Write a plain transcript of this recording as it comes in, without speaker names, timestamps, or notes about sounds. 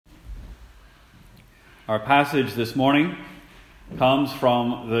Our passage this morning comes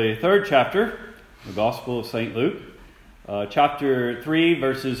from the third chapter, the Gospel of St. Luke, chapter 3,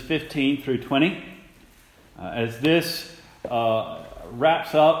 verses 15 through 20. As this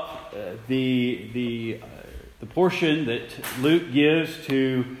wraps up the portion that Luke gives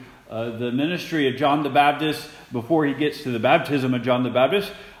to the ministry of John the Baptist before he gets to the baptism of John the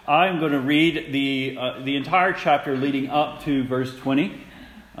Baptist, I'm going to read the entire chapter leading up to verse 20.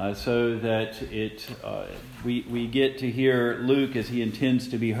 So that we get to hear Luke as he intends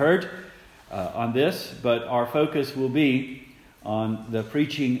to be heard on this, but our focus will be on the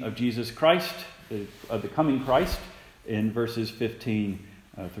preaching of Jesus Christ, of the coming Christ, in verses 15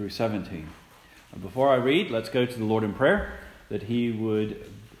 through 17. Before I read, let's go to the Lord in prayer, that He would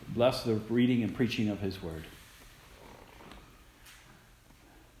bless the reading and preaching of His Word.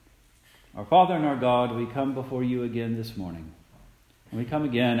 Our Father and our God, we come before You again this morning. And we come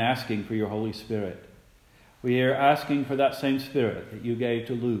again asking for Your Holy Spirit. We are asking for that same Spirit that You gave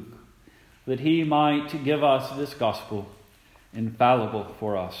to Luke, that he might give us this gospel, infallible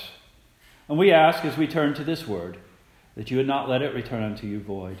for us. And we ask as we turn to this word, that You would not let it return unto You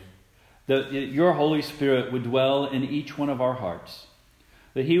void, that Your Holy Spirit would dwell in each one of our hearts,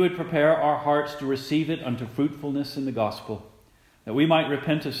 that He would prepare our hearts to receive it unto fruitfulness in the gospel, that we might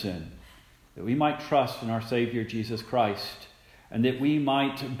repent of sin, that we might trust in our Savior Jesus Christ, and that we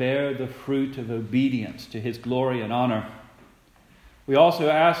might bear the fruit of obedience to His glory and honor. We also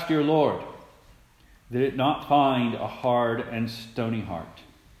ask, dear Lord, that it not find a hard and stony heart.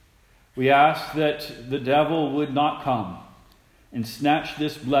 We ask that the devil would not come and snatch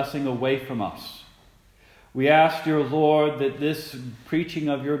this blessing away from us. We ask, dear Lord, that this preaching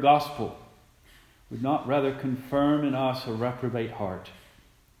of Your gospel would not rather confirm in us a reprobate heart,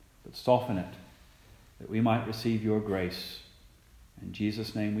 but soften it, that we might receive Your grace. In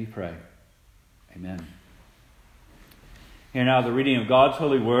Jesus' name we pray. Amen. Hear now the reading of God's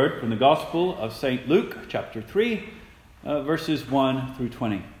holy word from the Gospel of St. Luke, chapter 3, verses 1 through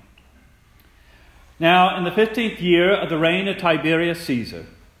 20. Now, in the 15th year of the reign of Tiberius Caesar,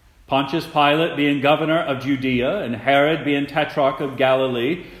 Pontius Pilate being governor of Judea, and Herod being tetrarch of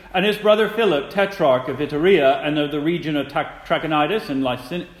Galilee, and his brother Philip, tetrarch of Iturea and of the region of Trachonitis, and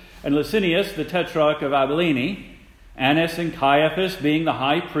Licinius, the tetrarch of Abilene, Annas and Caiaphas being the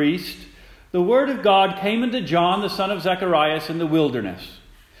high priest, the word of God came unto John the son of Zacharias in the wilderness.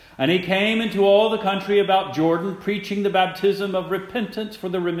 And he came into all the country about Jordan, preaching the baptism of repentance for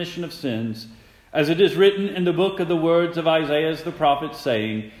the remission of sins, as it is written in the book of the words of Isaiah the prophet,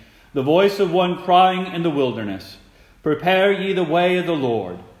 saying, the voice of one crying in the wilderness, prepare ye the way of the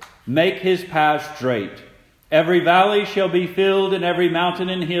Lord, make His path straight. Every valley shall be filled, and every mountain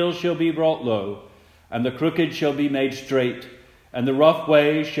and hill shall be brought low. And the crooked shall be made straight, and the rough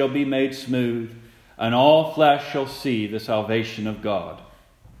ways shall be made smooth, and all flesh shall see the salvation of God.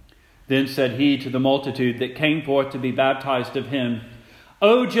 Then said he to the multitude that came forth to be baptized of him,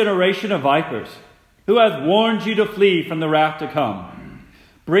 O generation of vipers, who hath warned you to flee from the wrath to come?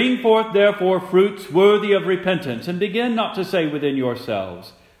 Bring forth therefore fruits worthy of repentance, and begin not to say within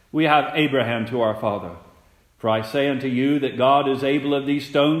yourselves, we have Abraham to our father. For I say unto you that God is able of these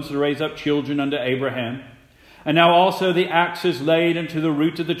stones to raise up children unto Abraham. And now also the axe is laid unto the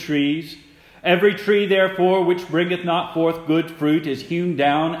root of the trees. Every tree therefore which bringeth not forth good fruit is hewn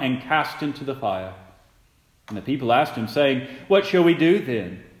down and cast into the fire. And the people asked him, saying, what shall we do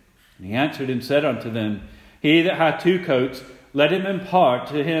then? And he answered and said unto them, he that hath 2 coats, let him impart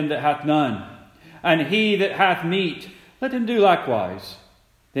to him that hath none. And he that hath meat, let him do likewise.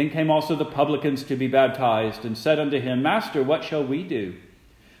 Then came also the publicans to be baptized, and said unto him, Master, what shall we do?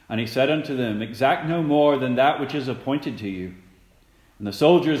 And he said unto them, exact no more than that which is appointed to you. And the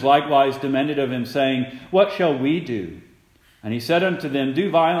soldiers likewise demanded of him, saying, what shall we do? And he said unto them, do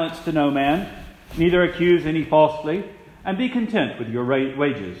violence to no man, neither accuse any falsely, and be content with your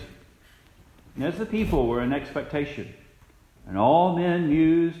wages. And as the people were in expectation, and all men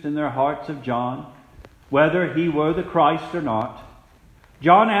mused in their hearts of John, whether he were the Christ or not,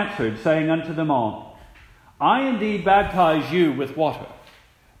 John answered, saying unto them all, I indeed baptize you with water,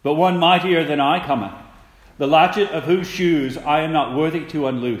 but one mightier than I cometh, the latchet of whose shoes I am not worthy to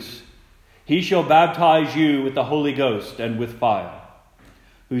unloose. He shall baptize you with the Holy Ghost and with fire,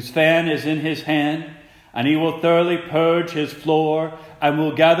 whose fan is in his hand, and he will thoroughly purge his floor, and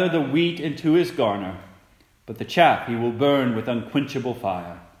will gather the wheat into his garner, but the chaff he will burn with unquenchable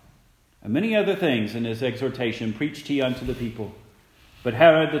fire. And many other things in his exhortation preached he unto the people. But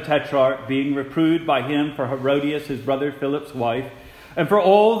Herod the Tetrarch, being reproved by him for Herodias his brother Philip's wife, and for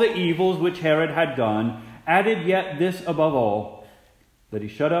all the evils which Herod had done, added yet this above all, that he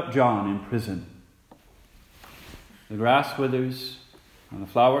shut up John in prison. The grass withers and the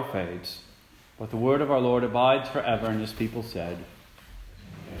flower fades, but the word of our Lord abides forever. And his people said,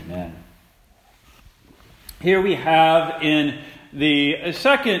 Amen. Here we have in the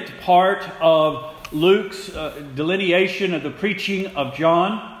second part of Luke's delineation of the preaching of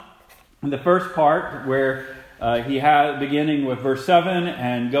John, in the first part where he had, beginning with verse 7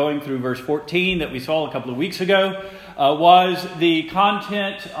 and going through verse 14 that we saw a couple of weeks ago, was the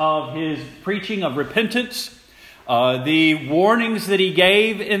content of his preaching of repentance, the warnings that he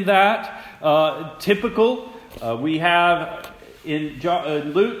gave in that, typical. We have in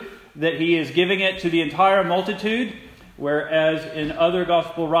Luke that he is giving it to the entire multitude, whereas in other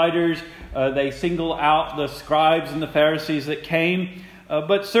gospel writers, they single out the scribes and the Pharisees that came.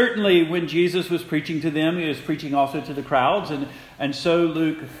 But certainly when Jesus was preaching to them, he was preaching also to the crowds. And so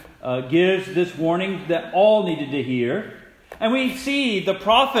Luke gives this warning that all needed to hear. And we see the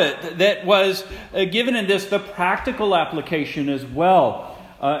prophet that was given in this, the practical application as well.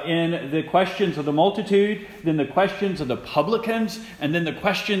 In the questions of the multitude, then the questions of the publicans, and then the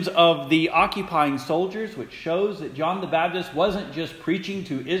questions of the occupying soldiers, which shows that John the Baptist wasn't just preaching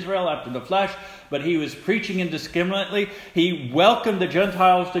to Israel after the flesh, but he was preaching indiscriminately. He welcomed the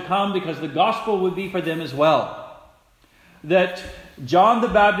Gentiles to come because the gospel would be for them as well. That John the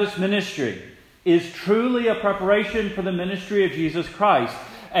Baptist's ministry is truly a preparation for the ministry of Jesus Christ.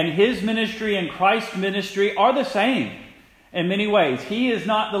 And his ministry and Christ's ministry are the same. In many ways, he is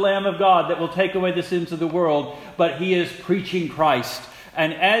not the Lamb of God that will take away the sins of the world, but he is preaching Christ.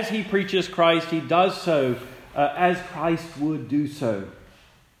 And as he preaches Christ, he does so as Christ would do so.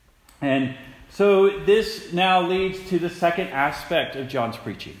 And so this now leads to the second aspect of John's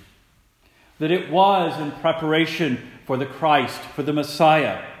preaching. That it was in preparation for the Christ, for the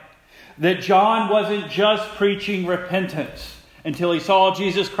Messiah. That John wasn't just preaching repentance until he saw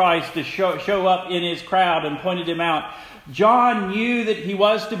Jesus Christ to show up in his crowd and pointed him out. John knew that he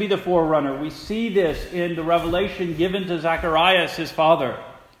was to be the forerunner. We see this in the revelation given to Zacharias, his father.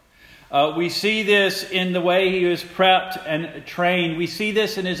 We see this in the way he was prepped and trained. We see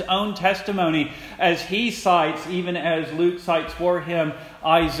this in his own testimony as he cites, even as Luke cites for him,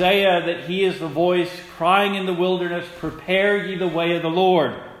 Isaiah, that he is the voice crying in the wilderness, "Prepare ye the way of the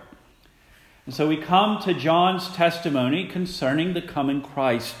Lord." And so we come to John's testimony concerning the coming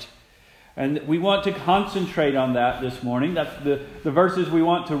Christ. And we want to concentrate on that this morning. That's the verses we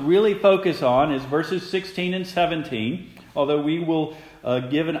want to really focus on is verses 16 and 17. Although we will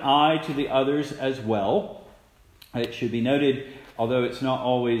give an eye to the others as well. It should be noted, although it's not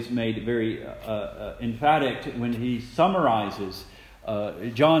always made very emphatic, when he summarizes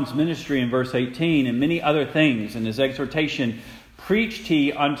John's ministry in verse 18 and many other things in his exhortation, preached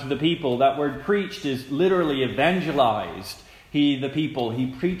he unto the people. That word preached is literally evangelized. He, the people, he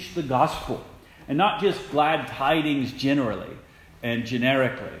preached the gospel. And not just glad tidings generally and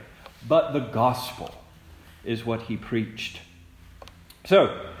generically, but the gospel is what he preached.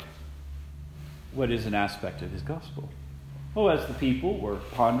 So, what is an aspect of his gospel? Well, as the people were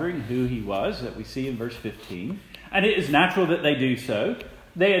pondering who he was, that we see in verse 15, and it is natural that they do so.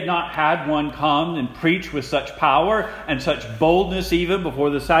 They had not had one come and preach with such power and such boldness even before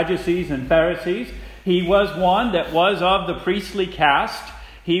the Sadducees and Pharisees. He was one that was of the priestly caste.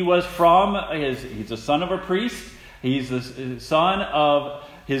 He was he's a son of a priest. He's the son of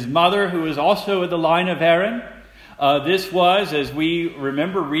his mother, who is also of the line of Aaron. This was, as we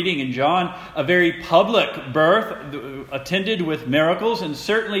remember reading in John, a very public birth attended with miracles. And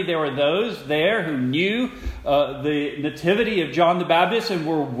certainly there were those there who knew the nativity of John the Baptist and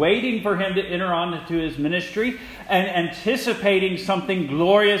were waiting for him to enter on into his ministry and anticipating something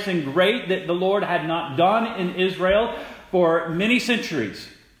glorious and great that the Lord had not done in Israel for many centuries.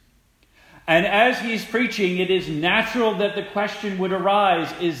 And as he's preaching, it is natural that the question would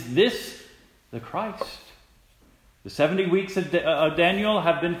arise, is this the Christ? The 70 weeks of Daniel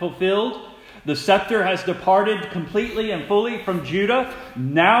have been fulfilled. The scepter has departed completely and fully from Judah.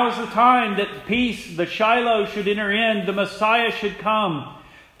 Now is the time that peace, the Shiloh, should enter in. The Messiah should come.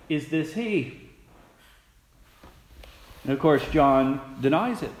 Is this he? And of course, John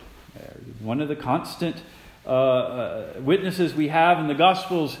denies it. One of the constant witnesses we have in the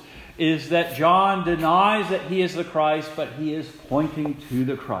Gospels is that John denies that he is the Christ, but he is pointing to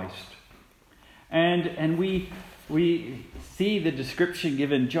the Christ. And we see the description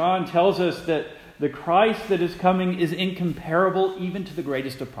given. John tells us that the Christ that is coming is incomparable even to the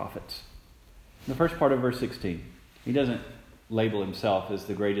greatest of prophets. In the first part of verse 16, he doesn't label himself as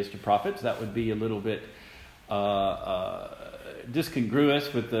the greatest of prophets. That would be a little bit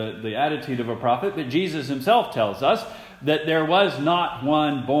discongruous with the attitude of a prophet. But Jesus himself tells us that there was not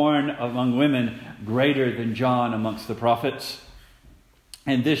one born among women greater than John amongst the prophets.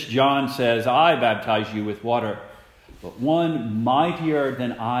 And this John says, I baptize you with water, but one mightier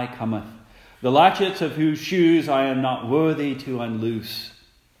than I cometh, the latchets of whose shoes I am not worthy to unloose.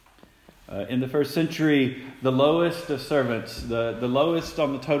 In the first century, the lowest of servants, the lowest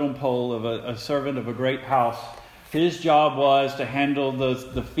on the totem pole of a servant of a great house, his job was to handle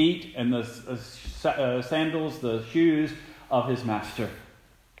the feet and the sandals, the shoes of his master.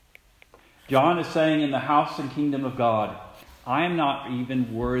 John is saying, in the house and kingdom of God, I am not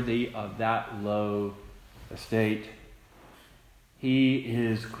even worthy of that low estate. He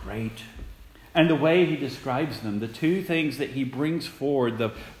is great. And the way he describes them, the two things that he brings forward,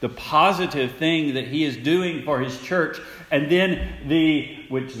 the positive thing that he is doing for his church, and then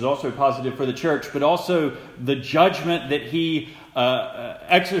which is also positive for the church, but also the judgment that he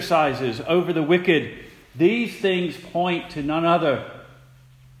exercises over the wicked. These things point to none other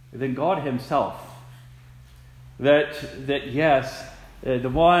than God himself. That yes, the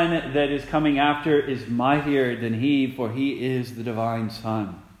one that is coming after is mightier than he, for he is the divine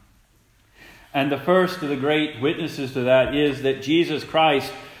Son. And the first of the great witnesses to that is that Jesus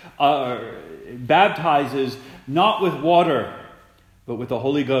Christ baptizes not with water, but with the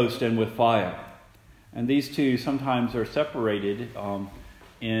Holy Ghost and with fire. And these two sometimes are separated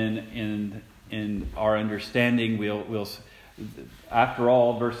in our understanding. We'll after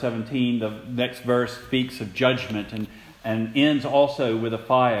all, verse 17, the next verse speaks of judgment and ends also with a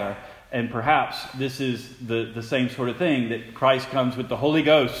fire. And perhaps this is the same sort of thing, that Christ comes with the Holy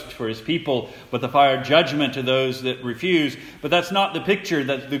Ghost for his people, but the fire judgment to those that refuse. But that's not the picture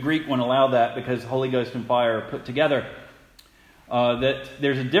that the Greek won't allow that, because Holy Ghost and fire are put together. That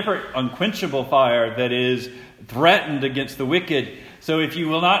there's a different unquenchable fire that is threatened against the wicked. So if you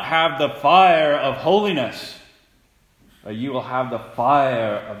will not have the fire of holiness, you will have the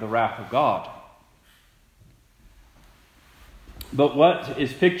fire of the wrath of God. But what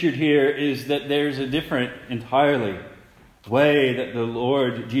is pictured here is that there's a different entirely way that the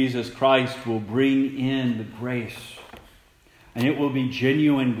Lord Jesus Christ will bring in the grace. And it will be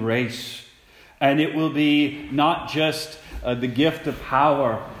genuine grace. And it will be not just the gift of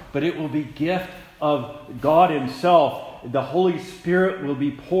power, but it will be gift of God himself. The Holy Spirit will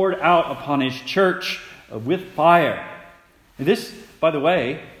be poured out upon his church with fire. And this, by the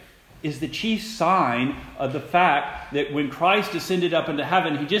way, is the chief sign of the fact that when Christ ascended up into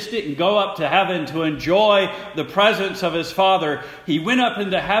heaven, he just didn't go up to heaven to enjoy the presence of his Father. He went up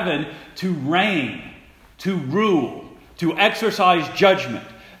into heaven to reign, to rule, to exercise judgment.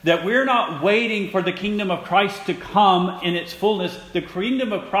 That we're not waiting for the kingdom of Christ to come in its fullness. The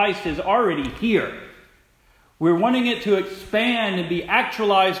kingdom of Christ is already here. We're wanting it to expand and be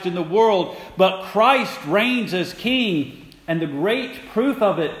actualized in the world, but Christ reigns as king. And the great proof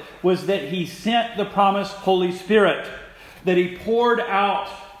of it was that he sent the promised Holy Spirit, that he poured out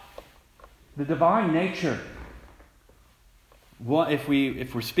the divine nature. Well, if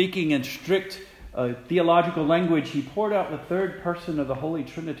we're speaking in strict theological language, he poured out the third person of the Holy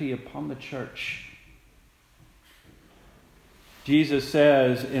Trinity upon the church. Jesus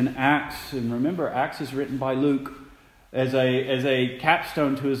says in Acts, and remember, Acts is written by Luke, as a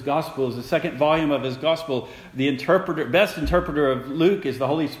capstone to his gospel, as the second volume of his gospel. The best interpreter of Luke is the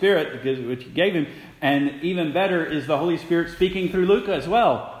Holy Spirit, which he gave him, and even better is the Holy Spirit speaking through Luke as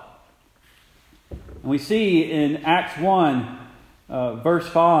well. And we see in Acts 1, verse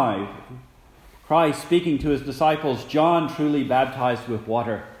 5, Christ speaking to his disciples, John truly baptized with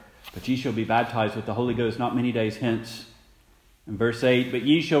water, but ye shall be baptized with the Holy Ghost not many days hence. In verse 8, but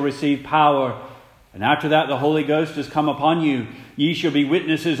ye shall receive power, and after that the Holy Ghost is come upon you. Ye shall be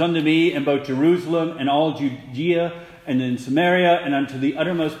witnesses unto me in both Jerusalem and all Judea and in Samaria and unto the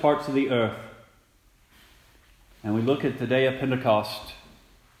uttermost parts of the earth. And we look at the day of Pentecost,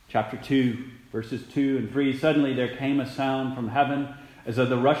 chapter 2, verses 2 and 3. Suddenly there came a sound from heaven as of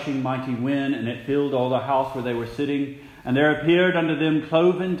the rushing mighty wind, and it filled all the house where they were sitting. And there appeared unto them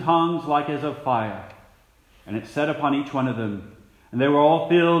cloven tongues like as of fire, and it sat upon each one of them. And they were all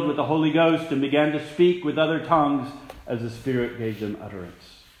filled with the Holy Ghost and began to speak with other tongues as the Spirit gave them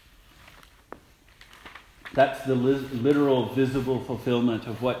utterance. That's the literal, visible fulfillment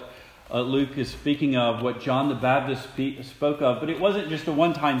of what Luke is speaking of, what John the Baptist spoke of. But it wasn't just a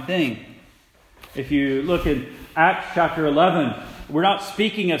one-time thing. If you look in Acts chapter 11, we're not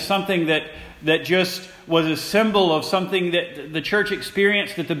speaking of something that just was a symbol of something that the church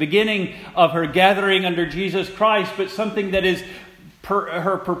experienced at the beginning of her gathering under Jesus Christ, but something that is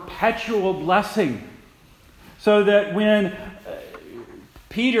her perpetual blessing. So that when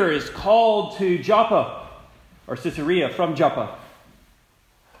Peter is called to Joppa, or Caesarea from Joppa.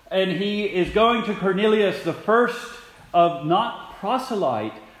 And he is going to Cornelius, the first of not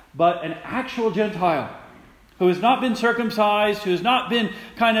proselyte, but an actual Gentile, who has not been circumcised, who has not been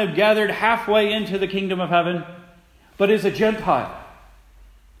kind of gathered halfway into the kingdom of heaven, but is a Gentile.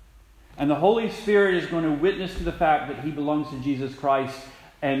 And the Holy Spirit is going to witness to the fact that he belongs to Jesus Christ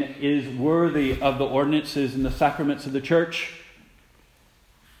and is worthy of the ordinances and the sacraments of the church.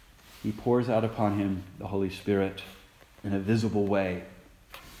 He pours out upon him the Holy Spirit in a visible way.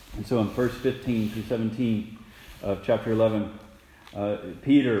 And so in verse 15 through 17 of chapter 11,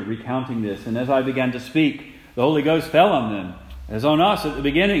 Peter recounting this, and as I began to speak, the Holy Ghost fell on them, as on us at the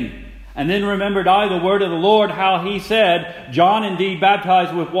beginning. And then remembered I the word of the Lord, how he said, John indeed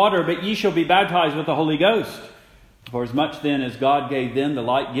baptized with water, but ye shall be baptized with the Holy Ghost. For as much then as God gave them the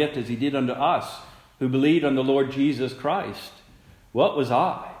like gift as he did unto us, who believed on the Lord Jesus Christ, what was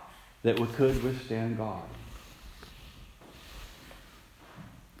I that could withstand God?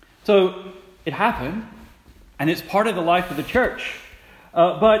 So it happened, and it's part of the life of the church.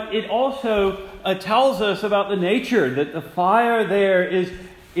 But it also tells us about the nature, that the fire there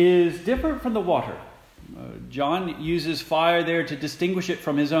is different from the water. John uses fire there to distinguish it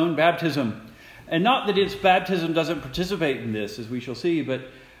from his own baptism. And not that his baptism doesn't participate in this, as we shall see, but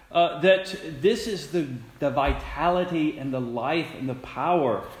that this is the vitality and the life and the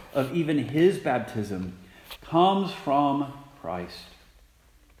power of even his baptism comes from Christ.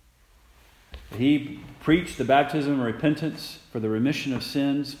 He preached the baptism of repentance for the remission of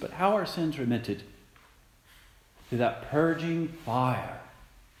sins, but how are sins remitted? Through that purging fire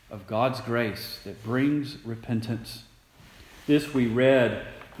of God's grace that brings repentance. This we read,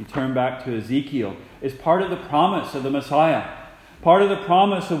 you turn back to Ezekiel, is part of the promise of the Messiah. Part of the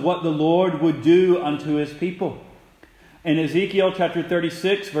promise of what the Lord would do unto his people. In Ezekiel chapter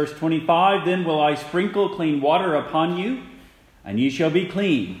 36, verse 25, then will I sprinkle clean water upon you, and ye shall be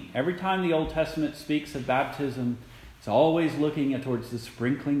clean. Every time the Old Testament speaks of baptism, it's always looking towards the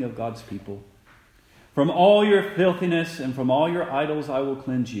sprinkling of God's people. From all your filthiness and from all your idols I will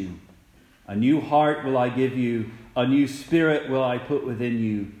cleanse you. A new heart will I give you, a new spirit will I put within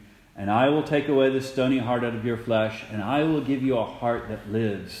you, and I will take away the stony heart out of your flesh, and I will give you a heart that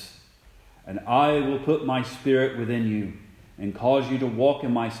lives. And I will put my spirit within you, and cause you to walk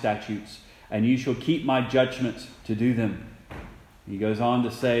in my statutes, and you shall keep my judgments to do them. He goes on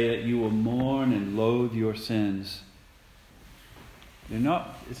to say that you will mourn and loathe your sins.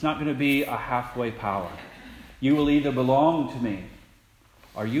 It's not going to be a halfway power. You will either belong to me,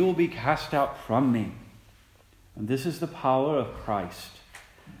 or you will be cast out from me. And this is the power of Christ.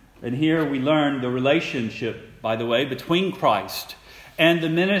 And here we learn the relationship, by the way, between Christ and the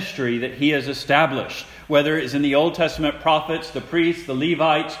ministry that he has established, whether it's in the Old Testament prophets, the priests, the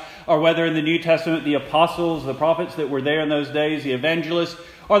Levites, or whether in the New Testament the apostles, the prophets that were there in those days, the evangelists,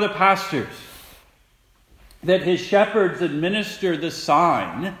 or the pastors. That his shepherds administer the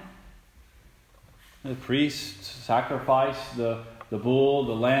sign. The priests sacrifice the bull,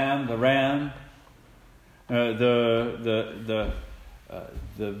 the lamb, the ram. The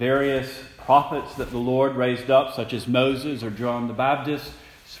various prophets that the Lord raised up, such as Moses or John the Baptist,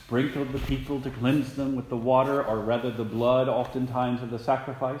 sprinkled the people to cleanse them with the water, or rather the blood, oftentimes of the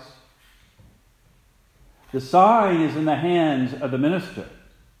sacrifice. The sign is in the hands of the minister,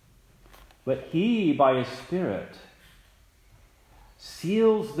 but he, by his Spirit,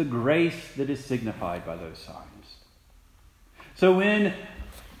 seals the grace that is signified by those signs. So when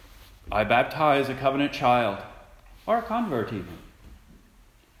I baptize a covenant child, or a convert even,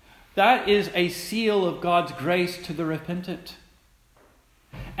 that is a seal of God's grace to the repentant.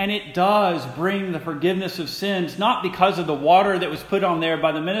 And it does bring the forgiveness of sins, not because of the water that was put on there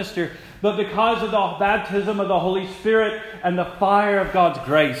by the minister, but because of the baptism of the Holy Spirit and the fire of God's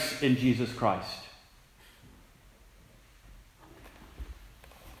grace in Jesus Christ.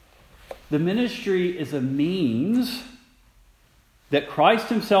 The ministry is a means that Christ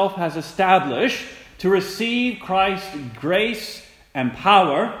himself has established to receive Christ's grace and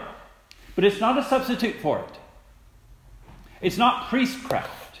power, but it's not a substitute for it. It's not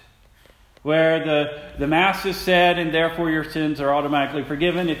priestcraft, where the Mass is said and therefore your sins are automatically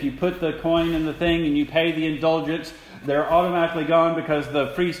forgiven. If you put the coin in the thing and you pay the indulgence, they're automatically gone because the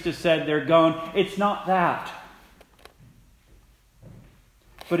priest has said they're gone. It's not that.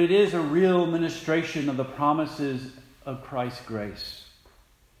 But it is a real ministration of the promises of Christ's grace.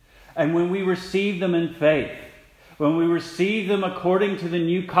 And when we receive them in faith, when we receive them according to the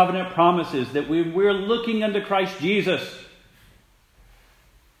new covenant promises, that we're looking unto Christ Jesus,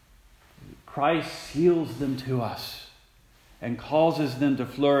 Christ seals them to us. and causes them to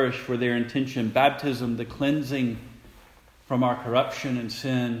flourish for their intention. Baptism, the cleansing from our corruption and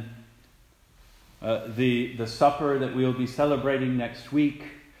sin. The supper that we'll be celebrating next week,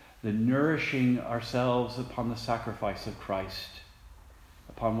 the nourishing ourselves upon the sacrifice of Christ,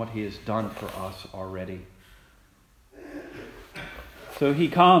 upon what he has done for us already. So he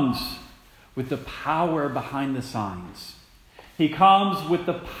comes with the power behind the signs. He comes with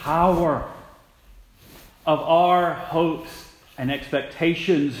the power of our hopes and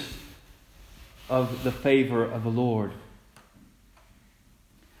expectations of the favor of the Lord.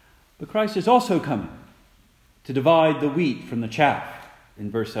 But Christ is also coming to divide the wheat from the chaff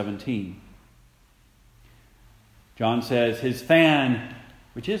in verse 17. John says, his fan,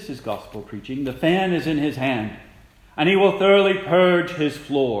 which is his gospel preaching, the fan is in his hand, and he will thoroughly purge his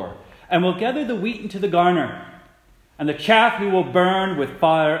floor, and will gather the wheat into the garner, and the chaff he will burn with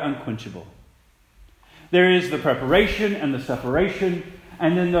fire unquenchable. There is the preparation and the separation,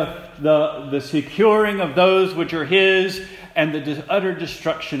 and then the securing of those which are his, and the utter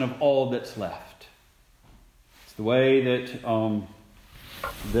destruction of all that's left. It's the way that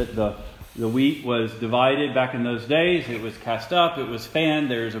the wheat was divided back in those days. It was cast up, it was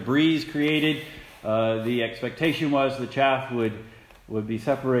fanned, there's a breeze created. The expectation was the chaff would be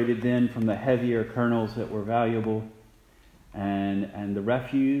separated then from the heavier kernels that were valuable. And the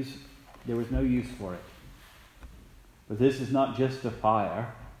refuse, there was no use for it. But this is not just a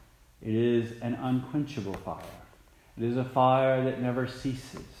fire. It is an unquenchable fire. It is a fire that never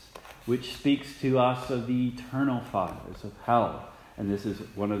ceases, which speaks to us of the eternal fires of hell. And this is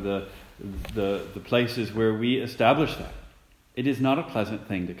one of the places where we establish that. It is not a pleasant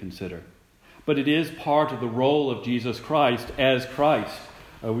thing to consider. But it is part of the role of Jesus Christ as Christ.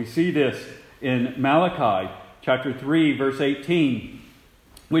 We see this in Malachi chapter 3, verse 18,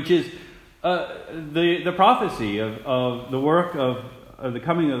 which is the prophecy of the work of the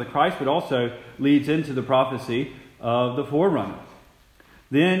coming of the Christ, but also leads into the prophecy of the forerunner.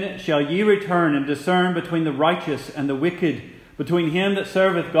 Then shall ye return and discern between the righteous and the wicked, between him that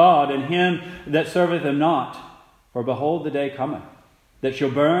serveth God and him that serveth him not. For behold, the day cometh, that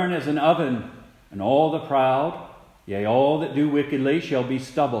shall burn as an oven, and all the proud, yea, all that do wickedly, shall be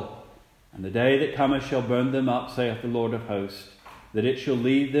stubble. And the day that cometh shall burn them up, saith the Lord of hosts, that it shall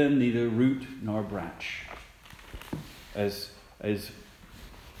leave them neither root nor branch. As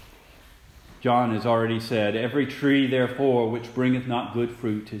John has already said, every tree, therefore, which bringeth not good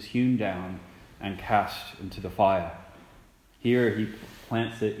fruit is hewn down and cast into the fire. Here he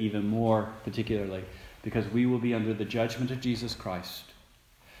plants it even more particularly, because we will be under the judgment of Jesus Christ.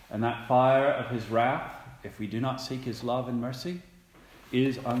 And that fire of his wrath, if we do not seek his love and mercy,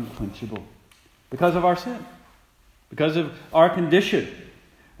 is unquenchable because of our sin, because of our condition.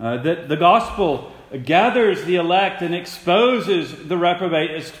 That the gospel gathers the elect and exposes the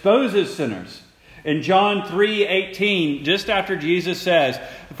reprobate, exposes sinners. In John 3:18, just after Jesus says,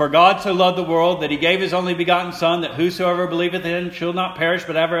 for God so loved the world that he gave his only begotten Son, that whosoever believeth in him shall not perish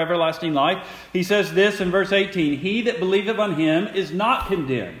but have everlasting life. He says this in verse 18, he that believeth on him is not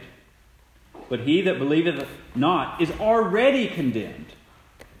condemned, but he that believeth not is already condemned,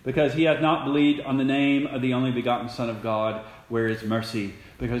 because he hath not believed on the name of the only begotten Son of God, where is mercy.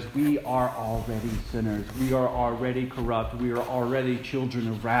 Because we are already sinners. We are already corrupt. We are already children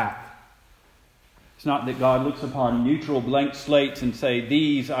of wrath. It's not that God looks upon neutral blank slates and say,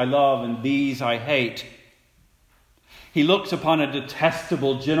 these I love and these I hate. He looks upon a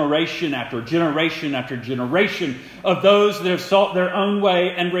detestable generation after generation after generation of those that have sought their own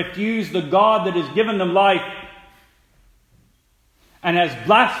way and refused the God that has given them life, and has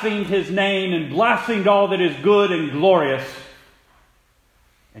blasphemed his name and blasphemed all that is good and glorious.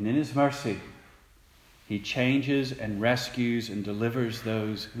 And in his mercy, he changes and rescues and delivers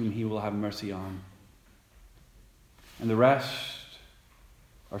those whom he will have mercy on. And the rest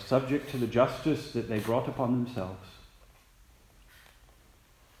are subject to the justice that they brought upon themselves.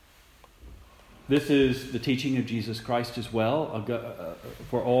 This is the teaching of Jesus Christ as well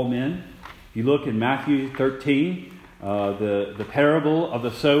for all men. You look in Matthew 13, the parable of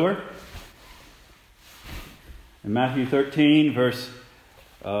the sower. In Matthew 13, verse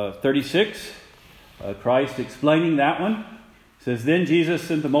 36, Christ explaining that one, says, then Jesus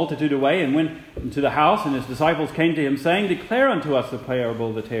sent the multitude away and went into the house, and his disciples came to him, saying, declare unto us the parable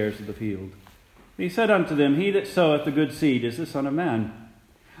of the tares of the field. And he said unto them, he that soweth the good seed is the Son of Man.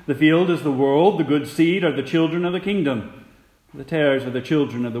 The field is the world, the good seed are the children of the kingdom. The tares are the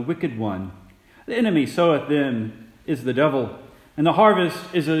children of the wicked one. The enemy soweth them is the devil, and the harvest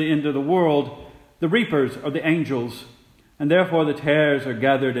is at the end of the world. The reapers are the angels, and therefore the tares are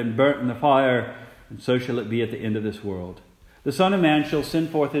gathered and burnt in the fire, and so shall it be at the end of this world. The Son of Man shall send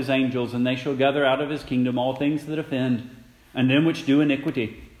forth his angels, and they shall gather out of his kingdom all things that offend, and them which do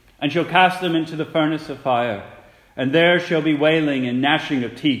iniquity, and shall cast them into the furnace of fire. And there shall be wailing and gnashing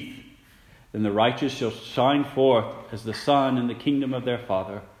of teeth. Then the righteous shall shine forth as the sun in the kingdom of their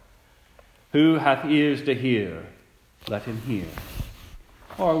Father. Who hath ears to hear, let him hear.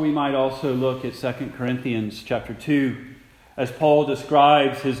 Or we might also look at 2 Corinthians chapter 2, as Paul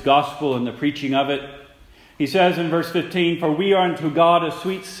describes his gospel and the preaching of it. He says in verse 15, "For we are unto God a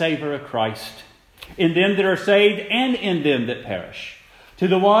sweet savour of Christ, in them that are saved and in them that perish. To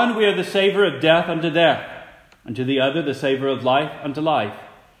the one we are the savour of death unto death, and to the other the savour of life unto life.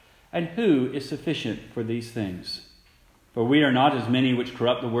 And who is sufficient for these things? For we are not as many which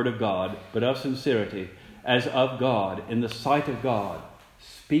corrupt the word of God, but of sincerity, as of God, in the sight of God,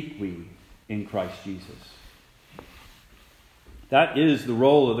 speak we in Christ Jesus." That is the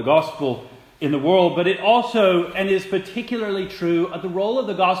role of the gospel in the world, but it also, and is particularly true, of the role of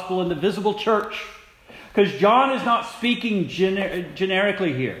the gospel in the visible church. Because John is not speaking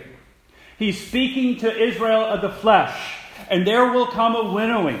generically here. He's speaking to Israel of the flesh, and there will come a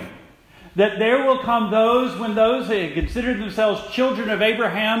winnowing. That there will come those, when those that consider themselves children of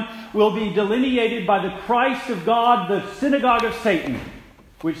Abraham will be delineated by the Christ of God, the synagogue of Satan,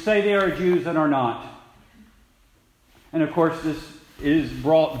 which say they are Jews and are not. And of course this is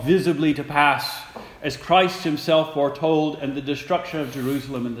brought visibly to pass as Christ himself foretold and the destruction of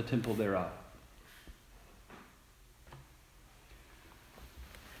Jerusalem and the temple thereof.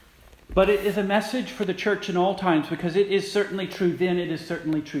 But it is a message for the church in all times, because it is certainly true then, it is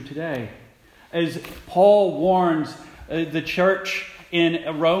certainly true today. As Paul warns the church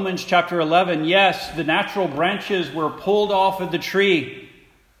in Romans chapter 11, yes, the natural branches were pulled off of the tree,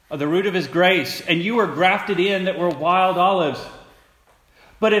 of the root of his grace, and you were grafted in that were wild olives.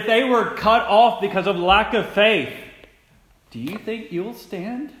 But if they were cut off because of lack of faith, do you think you'll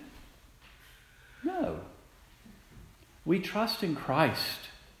stand? No. We trust in Christ.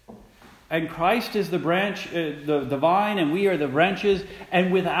 And Christ is the branch, the vine, and we are the branches.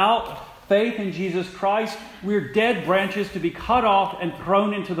 And without faith in Jesus Christ, we're dead branches to be cut off and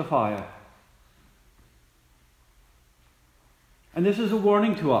thrown into the fire. And this is a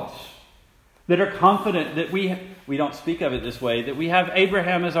warning to us that are confident that we don't speak of it this way, that we have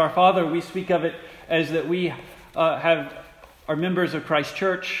Abraham as our father. We speak of it as that we are members of Christ's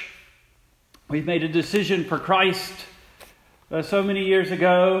church. We've made a decision for Christ so many years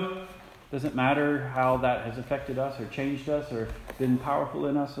ago. Doesn't matter how that has affected us or changed us or been powerful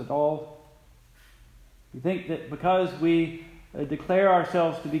in us at all. We think that because we declare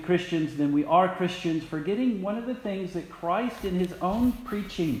ourselves to be Christians, then we are Christians, forgetting one of the things that Christ in his own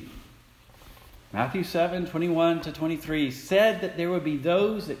preaching, Matthew 7, 21 to 23, said that there would be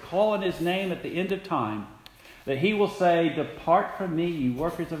those that call on his name at the end of time, that he will say, "Depart from me, you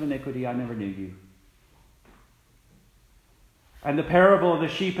workers of iniquity, I never knew you." And the parable of the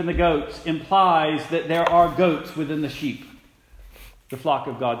sheep and the goats implies that there are goats within the sheep, the flock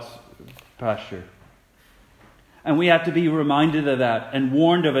of God's pasture. And we have to be reminded of that and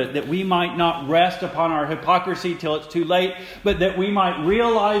warned of it, that we might not rest upon our hypocrisy till it's too late, but that we might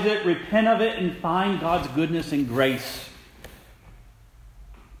realize it, repent of it, and find God's goodness and grace.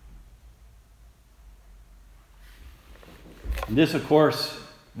 And this, of course,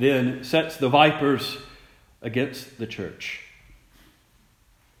 then sets the vipers against the church.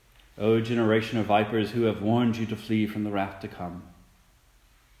 O generation of vipers, who have warned you to flee from the wrath to come.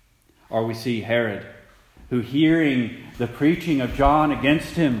 Or we see Herod, who, hearing the preaching of John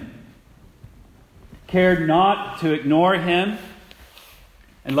against him, cared not to ignore him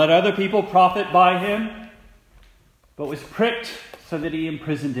and let other people profit by him, but was pricked so that he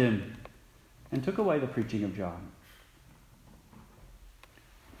imprisoned him and took away the preaching of John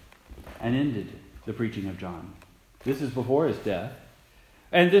and ended the preaching of John. This is before his death.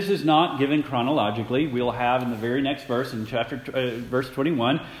 And this is not given chronologically. We'll have in the very next verse, in verse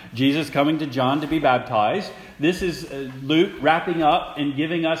 21, Jesus coming to John to be baptized. This is Luke wrapping up and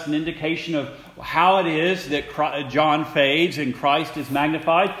giving us an indication of how it is that John fades and Christ is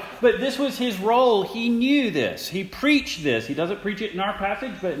magnified. But this was his role. He knew this. He preached this. He doesn't preach it in our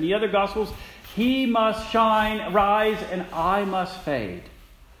passage, but in the other Gospels, he must shine, rise, and I must fade.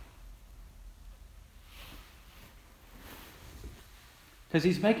 Because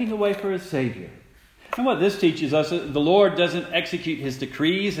he's making a way for his Savior. And what this teaches us, the Lord doesn't execute his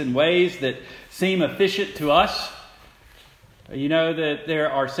decrees in ways that seem efficient to us. You know that there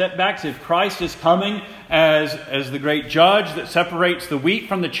are setbacks if Christ is coming as the great judge that separates the wheat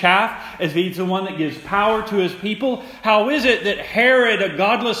from the chaff, as he's the one that gives power to his people. How is it that Herod, a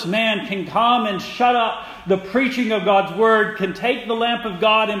godless man, can come and shut up the preaching of God's word, can take the lamp of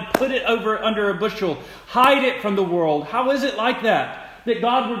God and put it under a bushel, hide it from the world? How is it like that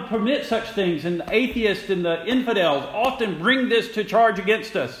God would permit such things? And the atheists and the infidels often bring this to charge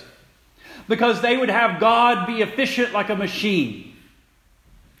against us, because they would have God be efficient like a machine.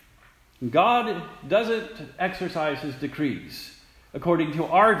 God doesn't exercise his decrees, according to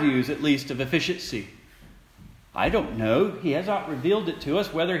our views at least, of efficiency. I don't know. He has not revealed it to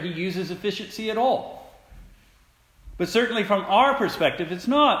us whether he uses efficiency at all. But certainly from our perspective, it's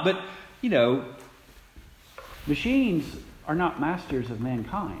not. But, machines are not masters of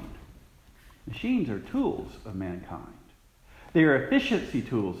mankind. Machines are tools of mankind. They are efficiency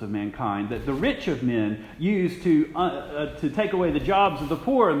tools of mankind that the rich of men use to take away the jobs of the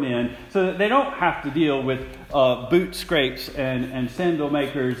poor of men, so that they don't have to deal with boot scrapes and sandal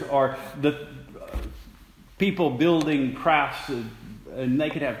makers, or the people building crafts, and they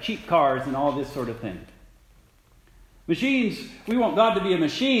could have cheap cars and all this sort of thing. Machines, we want God to be a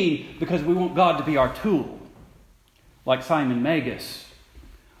machine because we want God to be our tool, like Simon Magus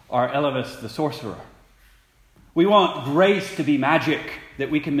or Elvis the sorcerer. We want grace to be magic, that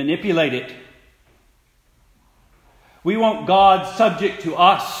we can manipulate it. We want God subject to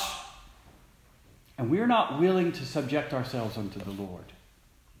us, and we're not willing to subject ourselves unto the Lord.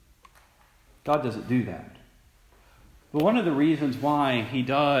 God doesn't do that. But one of the reasons why he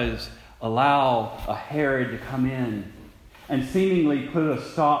does allow a Herod to come in and seemingly put a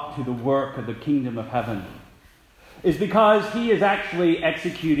stop to the work of the kingdom of heaven is because he is actually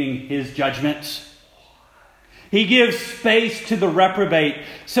executing his judgments. He gives space to the reprobate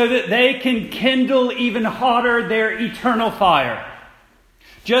so that they can kindle even hotter their eternal fire.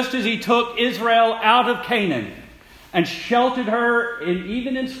 Just as he took Israel out of Canaan and sheltered her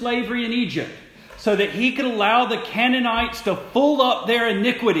even in slavery in Egypt, so that he could allow the Canaanites to full up their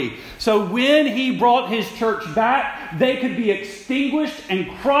iniquity. So when he brought his church back, they could be extinguished and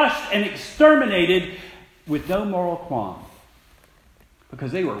crushed and exterminated with no moral qualm.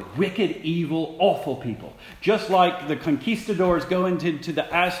 Because they were wicked, evil, awful people. Just like the conquistadors going to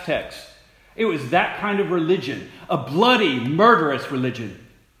the Aztecs. It was that kind of religion. A bloody, murderous religion.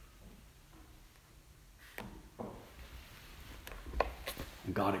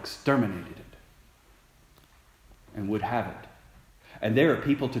 And God exterminated it. And would have it. And there are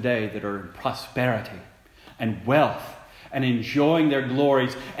people today that are in prosperity and wealth and enjoying their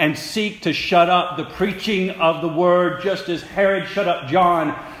glories and seek to shut up the preaching of the word, just as Herod shut up John.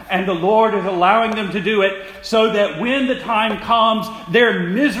 And the Lord is allowing them to do it so that when the time comes, their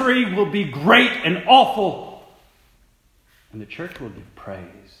misery will be great and awful. And the church will give praise.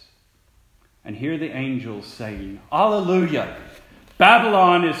 And hear the angels saying, Alleluia!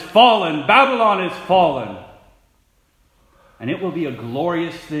 Babylon is fallen! Babylon is fallen! And it will be a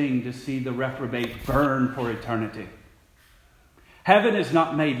glorious thing to see the reprobate burn for eternity. Heaven is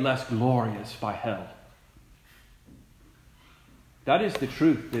not made less glorious by hell. That is the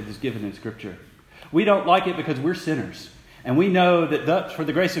truth that is given in Scripture. We don't like it because we're sinners. And we know that for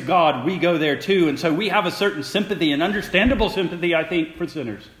the grace of God, we go there too. And so we have a certain sympathy, an understandable sympathy, I think, for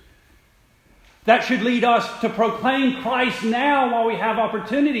sinners. That should lead us to proclaim Christ now while we have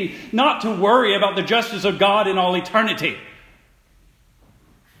opportunity, not to worry about the justice of God in all eternity.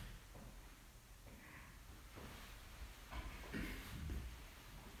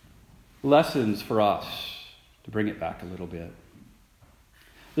 Lessons for us, to bring it back a little bit.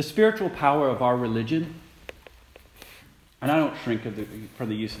 The spiritual power of our religion, and I don't shrink from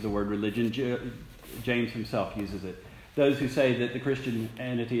the use of the word religion. James himself uses it. Those who say that the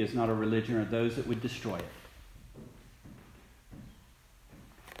Christianity is not a religion are those that would destroy it.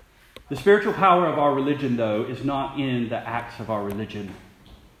 The spiritual power of our religion, though, is not in the acts of our religion.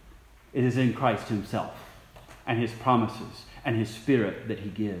 It is in Christ himself and his promises and his Spirit that he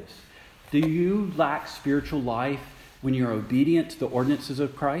gives. Do you lack spiritual life when you're obedient to the ordinances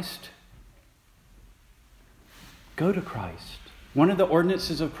of Christ? Go to Christ. One of the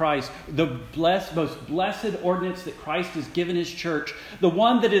ordinances of Christ, the most blessed ordinance that Christ has given his church, the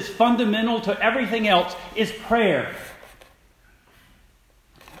one that is fundamental to everything else, is prayer.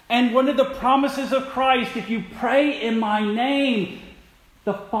 And one of the promises of Christ, if you pray in my name,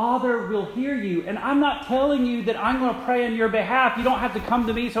 the Father will hear you. And I'm not telling you that I'm going to pray on your behalf. You don't have to come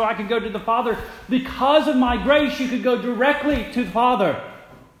to me so I can go to the Father. Because of my grace, you could go directly to the Father.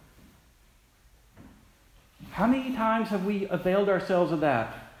 How many times have we availed ourselves of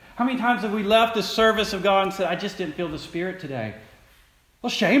that? How many times have we left the service of God and said, I just didn't feel the Spirit today? Well,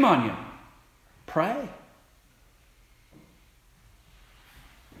 shame on you. Pray.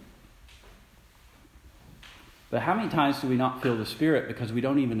 But how many times do we not feel the Spirit because we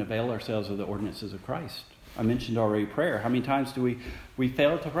don't even avail ourselves of the ordinances of Christ? I mentioned already prayer. How many times do we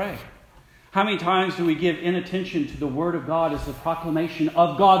fail to pray? How many times do we give inattention to the Word of God as the proclamation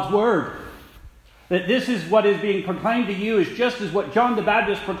of God's Word? That this is what is being proclaimed to you is just as what John the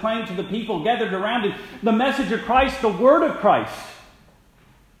Baptist proclaimed to the people gathered around him. The message of Christ, the Word of Christ.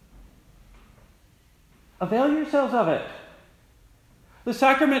 Avail yourselves of it. The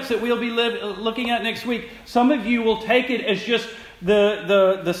sacraments that we'll be looking at next week, some of you will take it as just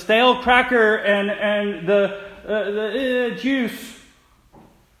the stale cracker and the juice.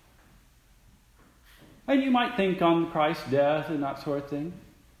 And you might think on Christ's death and that sort of thing.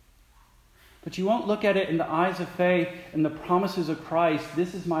 But you won't look at it in the eyes of faith and the promises of Christ.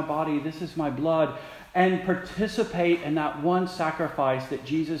 This is my body, this is my blood. And participate in that one sacrifice that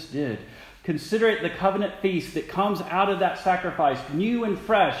Jesus did. Consider it the covenant feast that comes out of that sacrifice, new and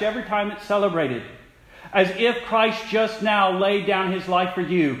fresh, every time it's celebrated. As if Christ just now laid down his life for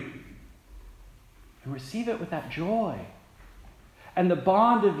you. And receive it with that joy. And the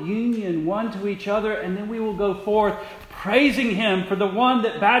bond of union one to each other, and then we will go forth praising him for the one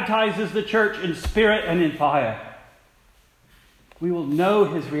that baptizes the church in spirit and in fire. We will know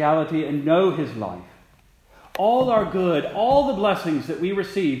his reality and know his life. All our good, all the blessings that we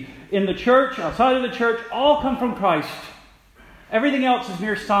receive in the church, outside of the church, all come from Christ. Everything else is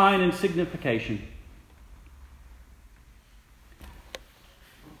mere sign and signification.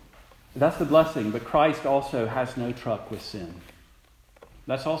 That's the blessing, but Christ also has no truck with sin.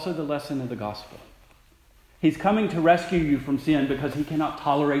 That's also the lesson of the gospel. He's coming to rescue you from sin because he cannot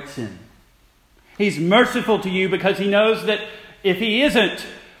tolerate sin. He's merciful to you because he knows that if he isn't,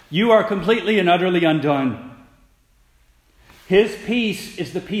 you are completely and utterly undone. His peace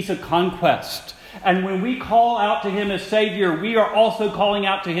is the peace of conquest. And when we call out to him as Savior, we are also calling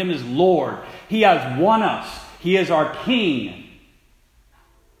out to him as Lord. He has won us. He is our King.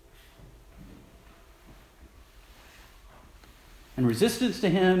 And resistance to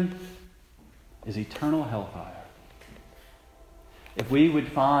him is eternal hellfire. If we would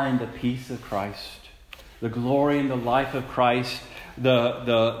find the peace of Christ, the glory and the life of Christ,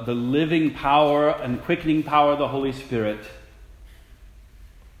 the living power and quickening power of the Holy Spirit,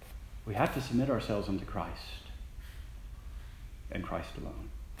 we have to submit ourselves unto Christ and Christ alone.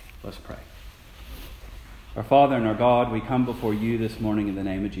 Let's pray. Our Father and our God, we come before you this morning in the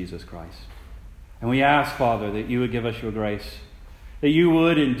name of Jesus Christ. And we ask, Father, that you would give us your grace, that you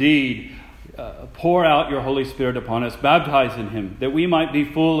would indeed pour out your Holy Spirit upon us, baptize in him, that we might be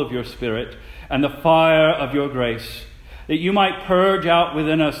full of your Spirit and the fire of your grace, that you might purge out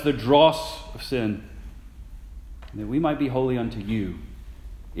within us the dross of sin, and that we might be holy unto you,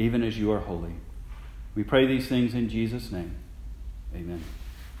 even as you are holy. We pray these things in Jesus' name. Amen.